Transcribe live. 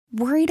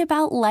Worried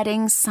about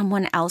letting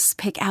someone else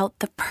pick out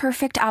the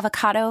perfect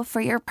avocado for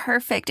your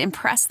perfect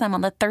impress them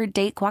on the third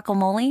date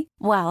guacamole?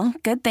 Well,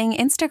 good thing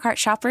Instacart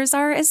shoppers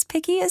are as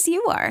picky as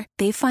you are.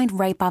 They find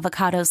ripe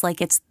avocados like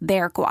it's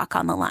their guac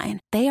on the line.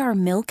 They are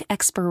milk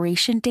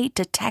expiration date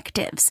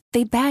detectives.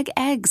 They bag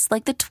eggs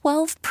like the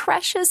 12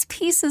 precious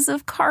pieces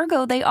of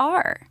cargo they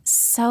are.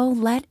 So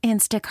let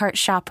Instacart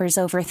shoppers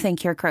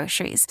overthink your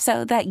groceries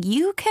so that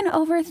you can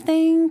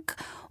overthink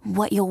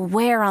what you'll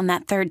wear on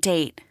that third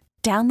date.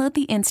 Download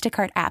the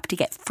Instacart app to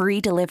get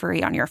free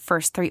delivery on your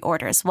first 3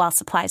 orders while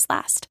supplies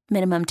last.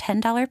 Minimum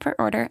 $10 per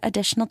order.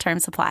 Additional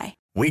terms apply.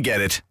 We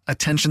get it.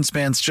 Attention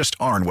spans just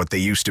aren't what they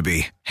used to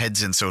be.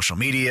 Heads in social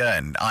media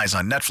and eyes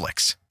on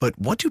Netflix. But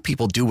what do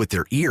people do with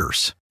their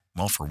ears?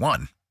 Well, for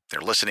one, they're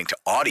listening to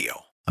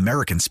audio.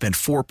 Americans spend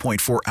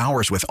 4.4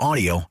 hours with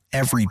audio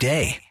every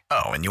day.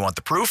 Oh, and you want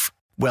the proof?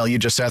 Well, you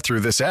just sat through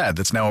this ad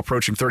that's now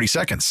approaching 30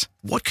 seconds.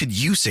 What could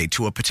you say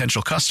to a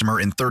potential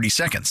customer in 30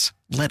 seconds?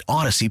 Let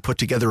Odyssey put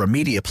together a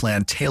media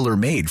plan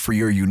tailor-made for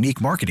your unique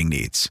marketing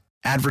needs.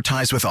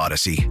 Advertise with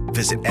Odyssey.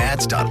 Visit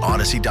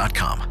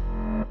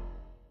ads.odyssey.com.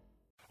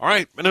 All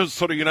right,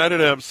 Minnesota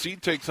United FC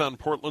takes on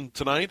Portland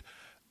tonight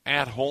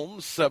at home,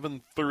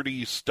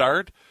 7:30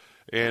 start.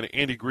 And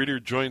Andy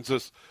Greder joins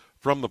us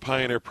from the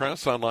Pioneer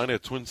Press online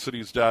at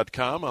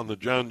TwinCities.com on the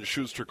John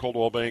Schuster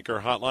Coldwell Banker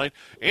hotline.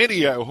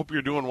 Andy, I hope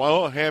you're doing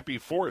well. Happy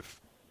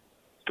 4th.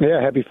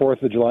 Yeah, happy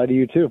 4th of July to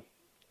you, too.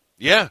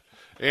 Yeah,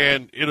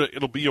 and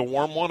it'll be a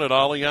warm one at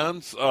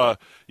Allianz.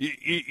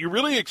 You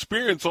really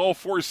experience all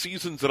 4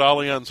 seasons at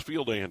Allianz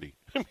Field, Andy.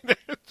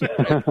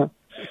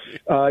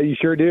 You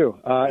sure do.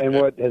 And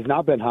what has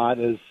not been hot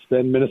has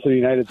been Minnesota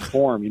United's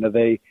form. You know,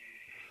 they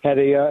had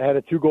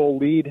a 2-goal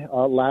lead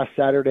last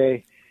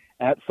Saturday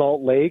at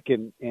Salt Lake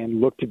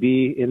and looked to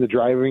be in the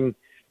driving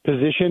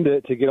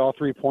position to get all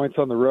 3 points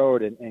on the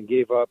road and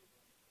gave up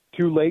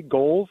 2 late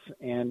goals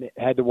and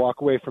had to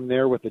walk away from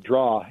there with a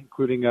draw,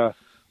 including a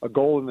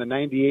goal in the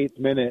 98th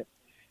minute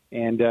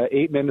and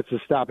 8 minutes of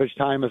stoppage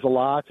time is a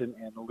lot, and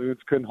the Loons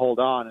couldn't hold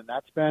on. And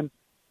that's been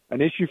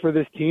an issue for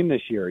this team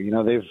this year. You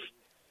know, they've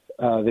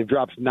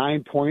dropped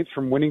 9 points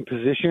from winning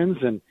positions,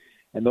 and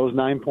those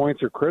 9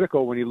 points are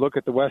critical when you look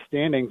at the West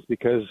standings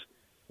because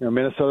you know,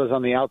 Minnesota's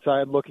on the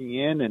outside looking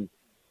in and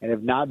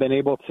have not been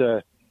able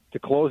to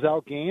close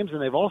out games,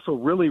 and they've also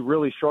really,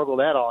 really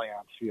struggled at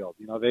Allianz Field.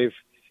 You know, they're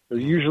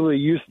usually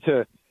used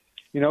to,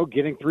 you know,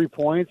 getting 3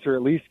 points or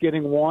at least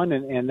getting 1,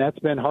 and that's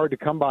been hard to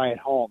come by at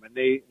home. And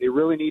they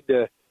really need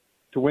to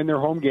win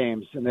their home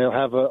games, and they'll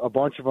have a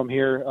bunch of them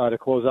here to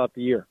close out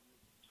the year.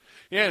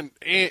 Yeah,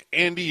 and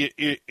Andy,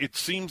 it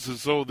seems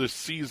as though this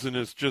season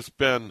has just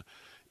been,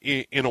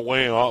 in a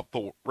way, off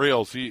the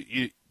rails.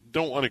 You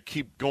don't want to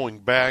keep going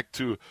back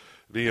to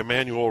the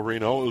Emmanuel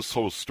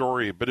Reynoso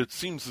story, but it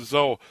seems as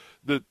though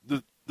the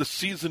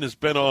season has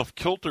been off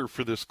kilter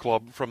for this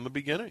club from the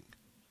beginning.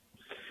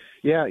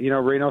 Yeah, you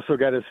know, Reynoso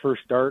got his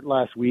first start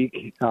last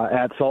week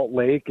at Salt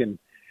Lake and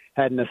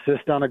had an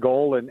assist on a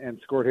goal and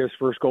scored his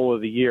first goal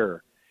of the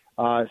year.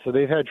 So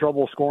they've had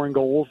trouble scoring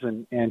goals,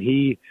 and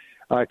he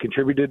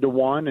contributed to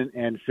one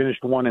and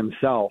finished one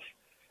himself.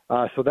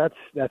 So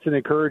that's an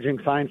encouraging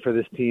sign for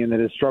this team that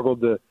has struggled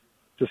to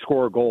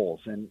score goals.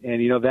 And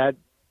you know, that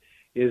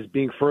is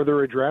being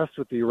further addressed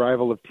with the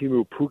arrival of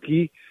Teemu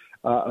Pukki,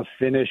 a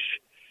Finnish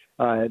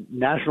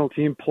national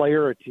team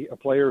player, a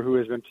player who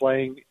has been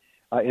playing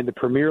in the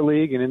Premier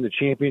League and in the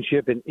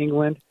Championship in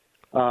England,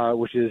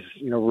 which is,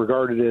 you know,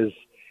 regarded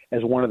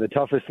as one of the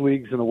toughest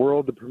leagues in the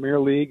world, the Premier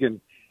League,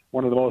 and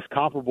one of the most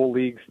comparable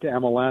leagues to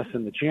MLS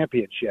and the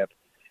Championship.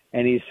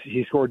 And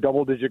he scored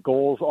double-digit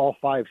goals all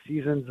 5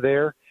 seasons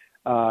there.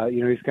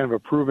 You know, he's kind of a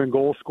proven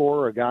goal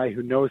scorer, a guy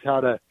who knows how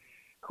to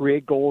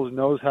create goals,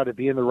 knows how to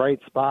be in the right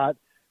spot,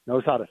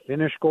 knows how to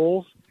finish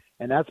goals.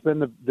 And that's been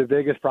the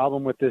biggest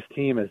problem with this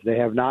team is they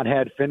have not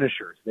had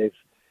finishers.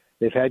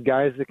 They've had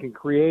guys that can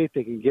create,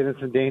 they can get in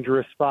some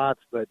dangerous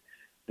spots, but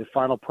the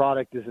final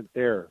product isn't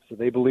there. So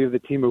they believe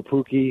that Teemu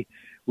Pukki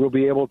will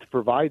be able to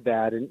provide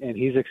that, and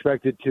he's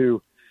expected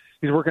to.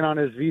 He's working on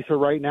his visa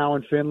right now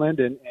in Finland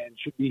and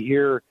should be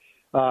here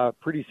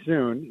pretty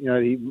soon. You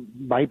know, he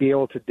might be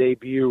able to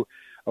debut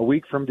a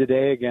week from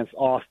today against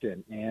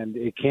Austin, and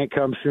it can't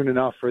come soon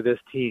enough for this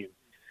team.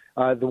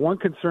 The one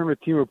concern with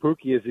Teemu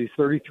Pukki is he's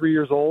 33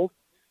 years old.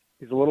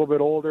 He's a little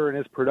bit older, and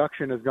his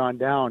production has gone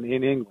down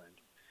in England.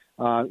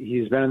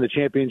 He's been in the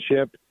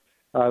Championship,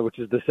 which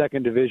is the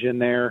second division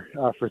there,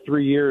 for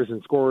 3 years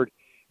and scored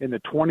in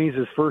the 20s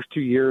his first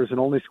 2 years and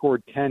only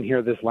scored 10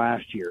 here this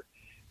last year.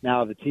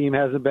 Now, the team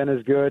hasn't been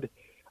as good.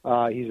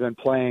 He's been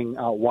playing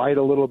out wide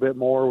a little bit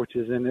more, which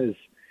is in his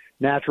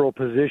natural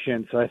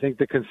position. So I think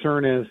the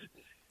concern is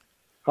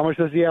how much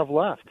does he have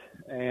left?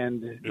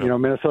 And, you know,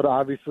 Minnesota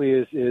obviously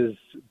is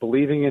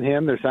believing in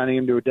him. They're signing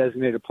him to a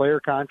designated player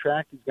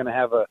contract. He's going to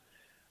have a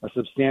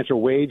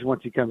substantial wage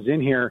once he comes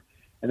in here,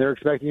 and they're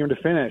expecting him to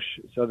finish.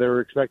 So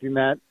they're expecting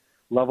that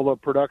level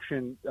of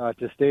production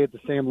to stay at the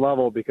same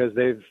level because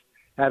they've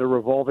had a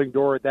revolving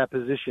door at that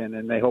position,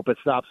 and they hope it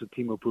stops with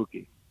Teemu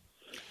Pukki.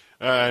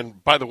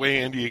 And by the way,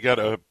 Andy, you got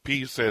a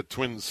piece at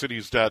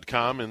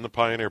TwinCities.com in the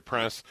Pioneer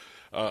Press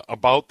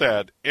about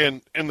that.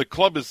 And the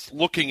club is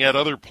looking at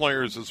other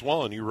players as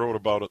well, and you wrote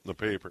about it in the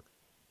paper.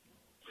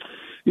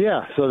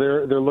 Yeah, so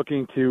they're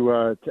looking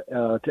to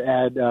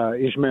add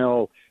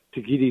Ismail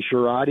Tagidi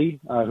Sharadi,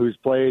 who's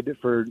played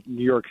for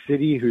New York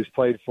City, who's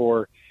played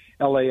for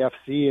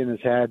LAFC, and has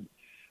had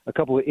a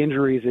couple of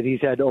injuries that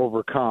he's had to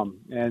overcome.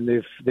 And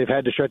they've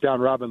had to shut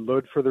down Robin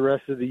Lod for the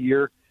rest of the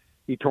year.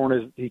 He tore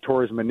his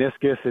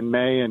meniscus in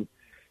May, and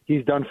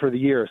he's done for the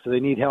year. So they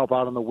need help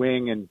out on the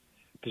wing, and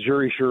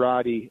Tajuri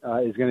Sharadi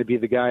is going to be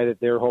the guy that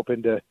they're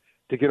hoping to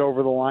get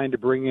over the line to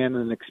bring in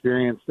an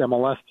experienced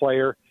MLS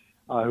player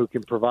who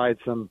can provide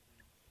some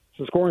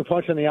scoring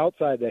punch on the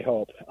outside, they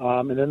hope.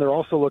 And then they're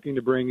also looking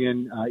to bring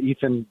in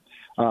Ethan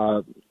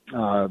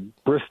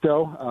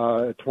Bristow,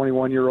 a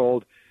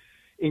 21-year-old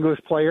English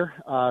player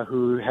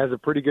who has a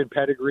pretty good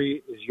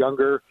pedigree, is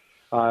younger,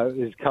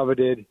 is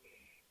coveted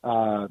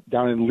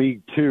down in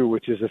League Two,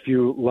 which is a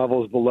few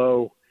levels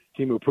below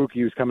Timu Puki,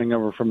 who's coming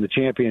over from the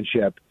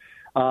championship.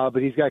 But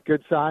he's got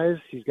good size.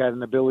 He's got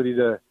an ability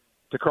to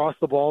cross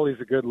the ball. He's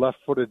a good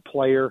left-footed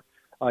player,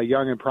 a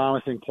young and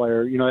promising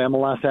player. You know,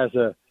 MLS has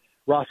a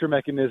roster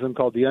mechanism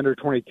called the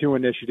Under-22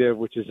 Initiative,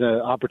 which is an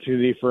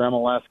opportunity for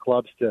MLS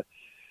clubs to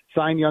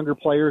sign younger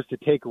players, to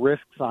take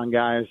risks on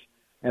guys,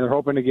 and they're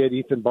hoping to get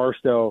Ethan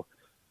Barstow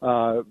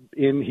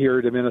in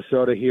here to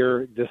Minnesota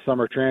here this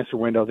summer transfer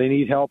window. They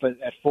need help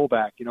at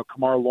fullback. You know,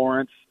 Kamar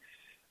Lawrence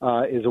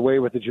is away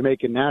with the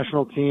Jamaican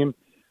national team.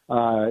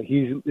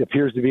 He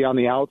appears to be on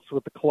the outs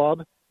with the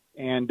club,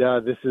 and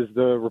this is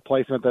the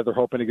replacement that they're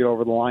hoping to get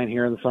over the line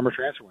here in the summer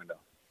transfer window.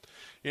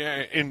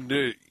 Yeah,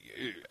 and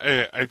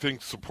I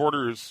think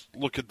supporters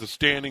look at the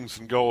standings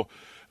and go,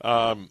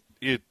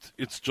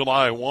 it's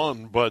July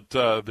 1, but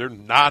they're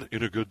not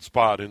in a good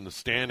spot in the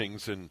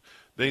standings, and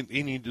they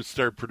need to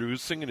start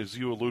producing. And as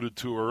you alluded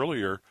to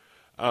earlier,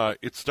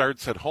 it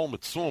starts at home.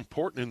 It's so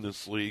important in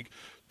this league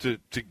to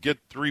get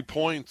 3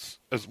 points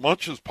as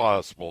much as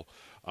possible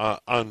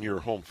on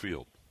your home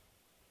field.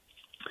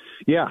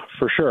 Yeah,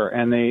 for sure.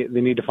 And they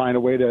need to find a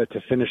way to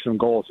finish some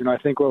goals. You know, I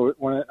think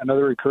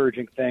another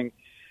encouraging thing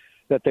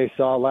that they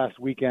saw last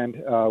weekend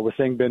was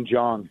Sang-Bin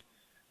Jong,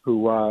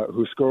 who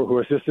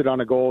assisted on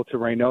a goal to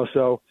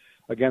Reynoso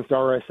against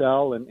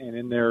RSL, and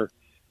in their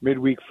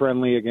midweek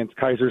friendly against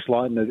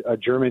Kaiserslautern, a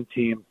German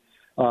team,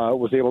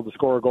 was able to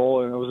score a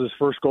goal, and it was his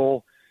first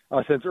goal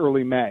since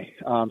early May.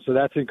 So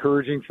that's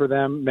encouraging for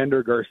them.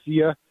 Mender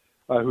Garcia,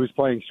 who's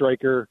playing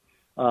striker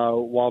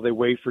while they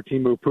wait for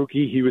Timu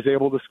Puki, he was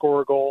able to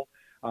score a goal.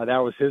 That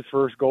was his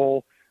first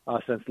goal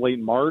since late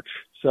March.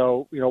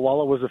 So, you know,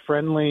 while it was a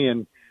friendly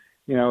and,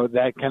 you know,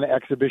 that kind of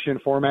exhibition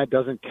format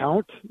doesn't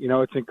count, you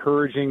know, it's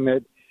encouraging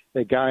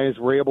that guys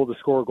were able to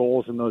score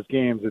goals in those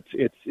games.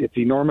 It's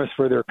enormous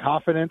for their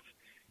confidence.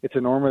 It's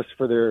enormous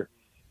for their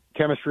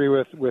chemistry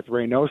with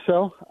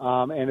Reynoso,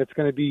 and it's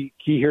going to be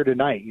key here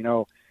tonight. You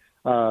know,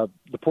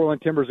 the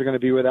Portland Timbers are going to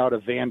be without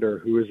Evander,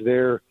 who is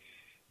their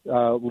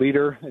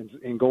leader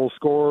in goals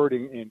scored,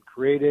 in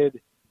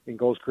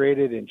goals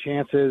created, in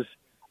chances.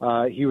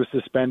 He was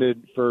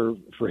suspended for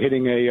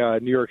hitting a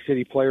New York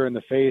City player in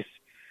the face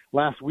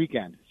last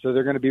weekend. So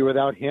they're going to be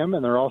without him,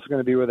 and they're also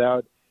going to be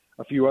without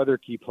a few other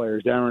key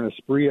players, Darren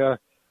Asprilla,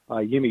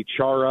 Yimi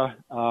Chara,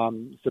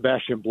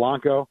 Sebastian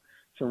Blanco,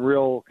 some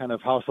real kind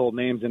of household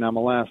names in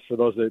MLS for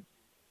those that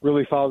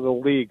really follow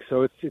the league.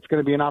 So it's going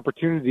to be an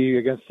opportunity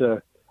against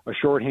a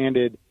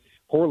shorthanded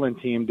Portland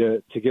team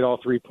to get all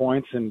 3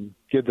 points and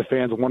give the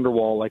fans a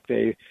Wonderwall like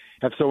they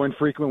have so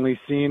infrequently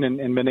seen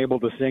and been able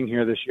to sing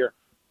here this year.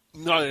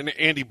 No, and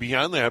Andy,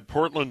 beyond that,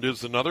 Portland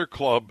is another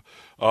club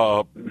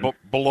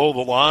below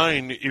the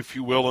line, if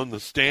you will, in the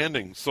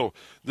standings. So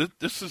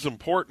this is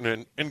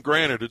important, and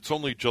granted, it's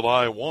only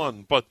July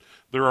 1, but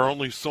there are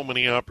only so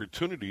many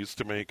opportunities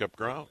to make up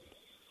ground.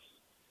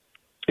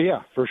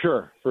 Yeah, for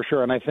sure.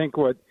 And I think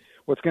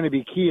what's going to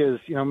be key is,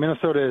 you know,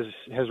 Minnesota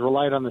has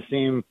relied on the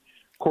same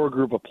core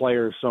group of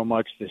players so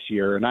much this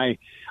year, and I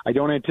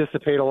don't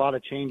anticipate a lot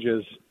of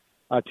changes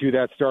to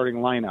that starting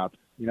lineup.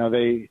 You know,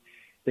 they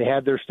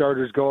had their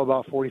starters go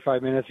about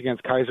 45 minutes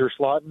against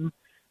Kaiserslautern.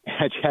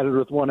 I chatted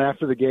with one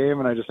after the game,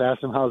 and I just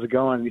asked him, how's it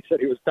going? And he said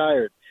he was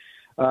tired.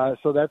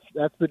 So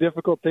that's the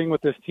difficult thing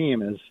with this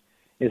team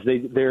is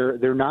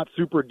they're not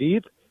super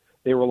deep.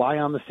 They rely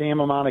on the same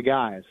amount of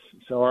guys.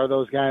 So are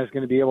those guys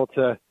going to be able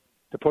to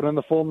put in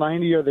the full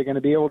 90? Or are they going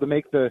to be able to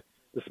make the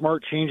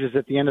smart changes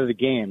at the end of the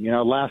game? You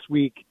know, last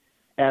week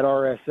at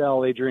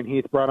RSL, Adrian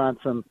Heath brought on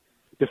some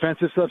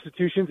defensive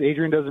substitutions.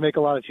 Adrian doesn't make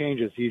a lot of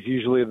changes. He's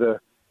usually the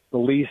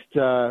least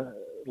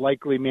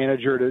likely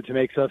manager to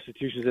make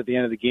substitutions at the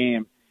end of the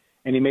game.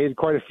 And he made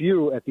quite a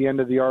few at the end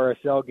of the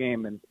RSL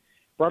game and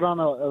brought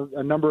on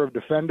a number of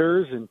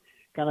defenders and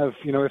kind of,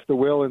 you know, if the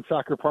will in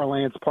soccer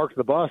parlance, parked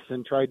the bus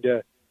and tried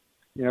to,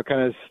 you know,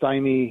 kind of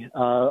stymie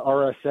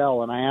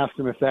RSL. And I asked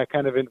him if that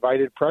kind of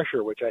invited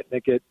pressure, which I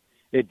think it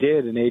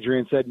did. And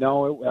Adrian said,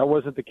 no, that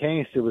wasn't the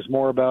case. It was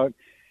more about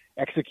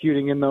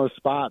executing in those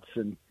spots.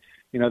 And,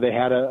 you know, they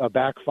had a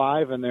back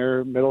five, and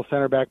their middle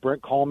center back,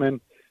 Brent Coleman,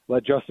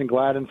 let Justin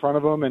Glad in front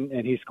of him,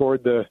 and he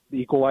scored the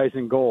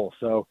equalizing goal.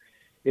 So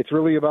it's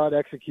really about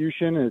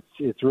execution.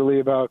 It's really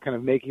about kind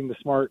of making the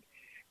smart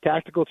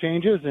tactical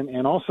changes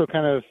and also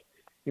kind of,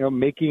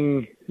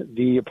 making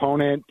the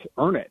opponent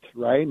earn it,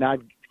 right? Not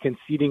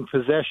conceding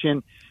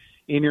possession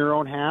in your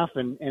own half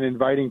and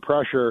inviting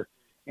pressure.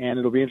 And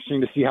it'll be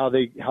interesting to see how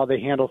they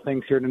handle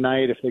things here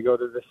tonight, if they go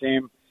to the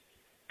same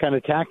kind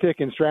of tactic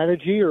and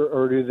strategy,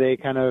 or do they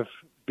kind of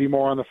be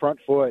more on the front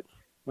foot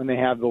when they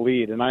have the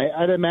lead. And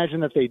I'd imagine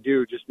that they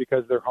do, just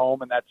because they're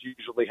home, and that's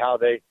usually how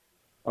they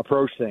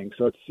approach things.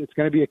 So it's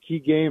going to be a key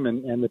game,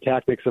 and the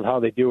tactics of how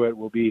they do it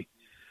will be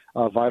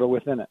vital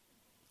within it.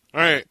 All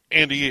right,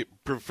 Andy,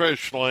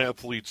 professional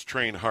athletes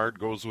train hard,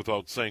 goes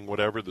without saying,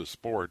 whatever the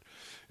sport.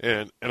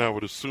 And I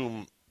would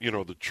assume,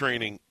 the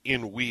training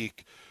in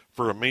week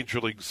for a Major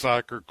League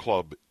Soccer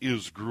club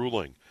is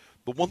grueling.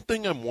 The one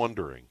thing I'm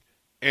wondering,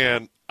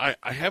 and I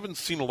haven't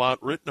seen a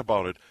lot written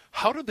about it,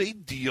 how do they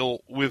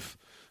deal with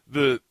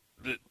the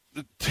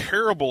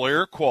terrible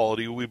air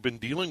quality we've been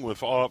dealing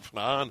with off and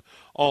on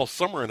all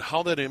summer, and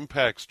how that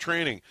impacts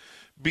training?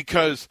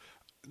 Because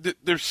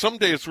there's some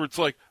days where it's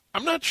like,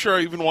 I'm not sure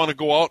I even want to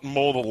go out and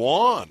mow the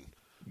lawn.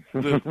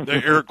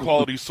 The air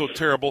quality is so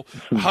terrible.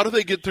 How do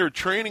they get their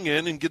training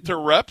in and get their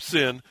reps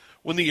in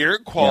when the air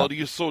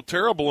quality is so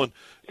terrible? And,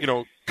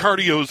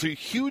 cardio is a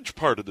huge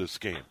part of this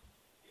game.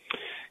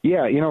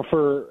 Yeah,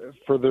 for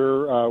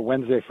their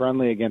Wednesday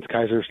friendly against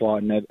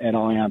Kaiserslautern at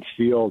Allianz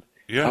Field,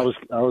 I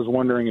was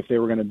wondering if they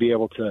were going to be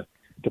able to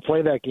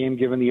play that game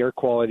given the air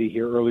quality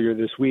here earlier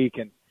this week.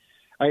 And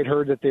I had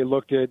heard that they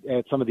looked at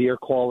some of the air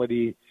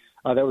quality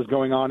that was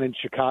going on in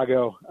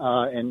Chicago,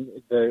 and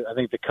I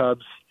think the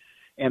Cubs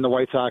and the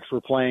White Sox were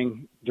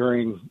playing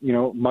during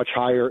much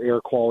higher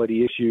air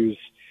quality issues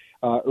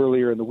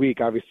earlier in the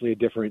week. Obviously, a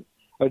different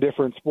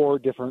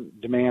sport, different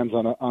demands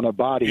on a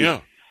body.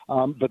 Yeah.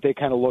 But they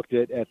kind of looked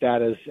at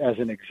that as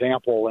an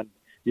example, and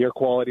the air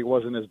quality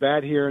wasn't as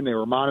bad here, and they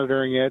were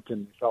monitoring it,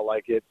 and felt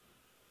like it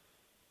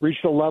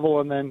reached a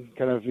level and then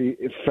kind of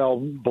it fell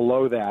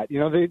below that.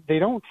 They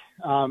don't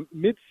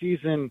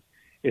mid-season.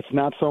 It's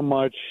not so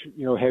much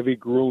heavy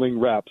grueling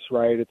reps,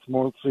 right? It's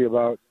mostly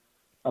about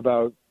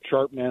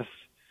sharpness,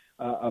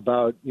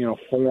 about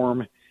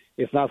form.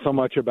 It's not so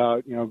much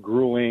about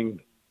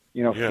grueling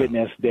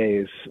fitness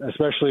days,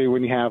 especially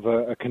when you have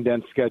a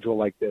condensed schedule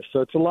like this.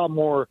 So it's a lot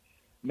more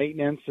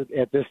maintenance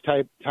at this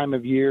time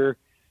of year,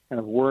 kind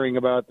of worrying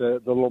about the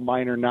little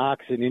minor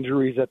knocks and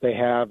injuries that they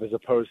have, as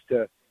opposed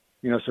to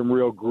some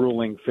real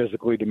grueling,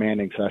 physically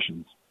demanding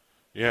sessions.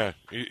 Yeah,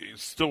 you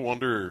still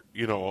wonder,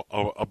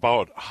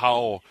 about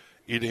how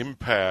it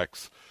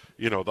impacts,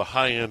 the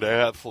high-end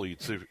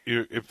athletes.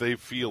 If they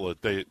feel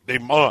it, they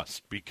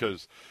must,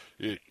 because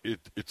it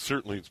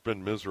certainly has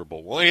been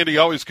miserable. Well, Andy,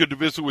 always good to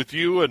visit with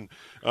you, and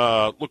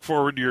look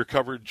forward to your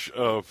coverage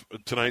of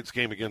tonight's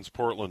game against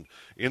Portland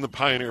in the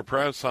Pioneer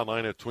Press,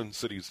 online at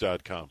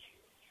twincities.com.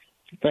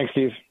 Thanks,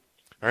 Steve.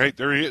 All right,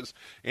 there he is.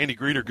 Andy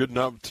Greder, good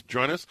enough to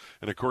join us,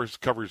 and, of course,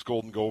 covers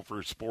Golden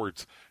Gopher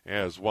sports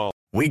as well.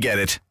 We get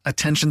it.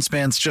 Attention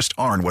spans just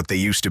aren't what they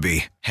used to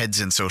be. Heads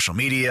in social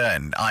media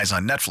and eyes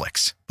on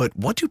Netflix. But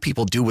what do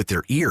people do with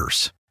their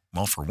ears?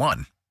 Well, for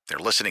one, they're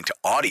listening to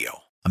audio.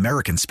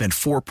 Americans spend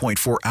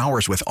 4.4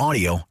 hours with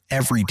audio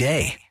every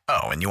day.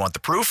 Oh, and you want the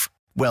proof?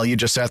 Well, you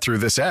just sat through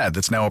this ad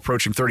that's now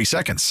approaching 30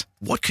 seconds.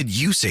 What could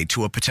you say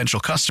to a potential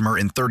customer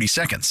in 30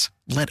 seconds?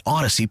 Let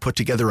Odyssey put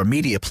together a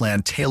media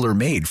plan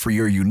tailor-made for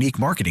your unique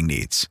marketing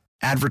needs.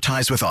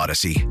 Advertise with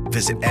Odyssey.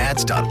 Visit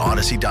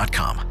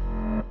ads.odyssey.com.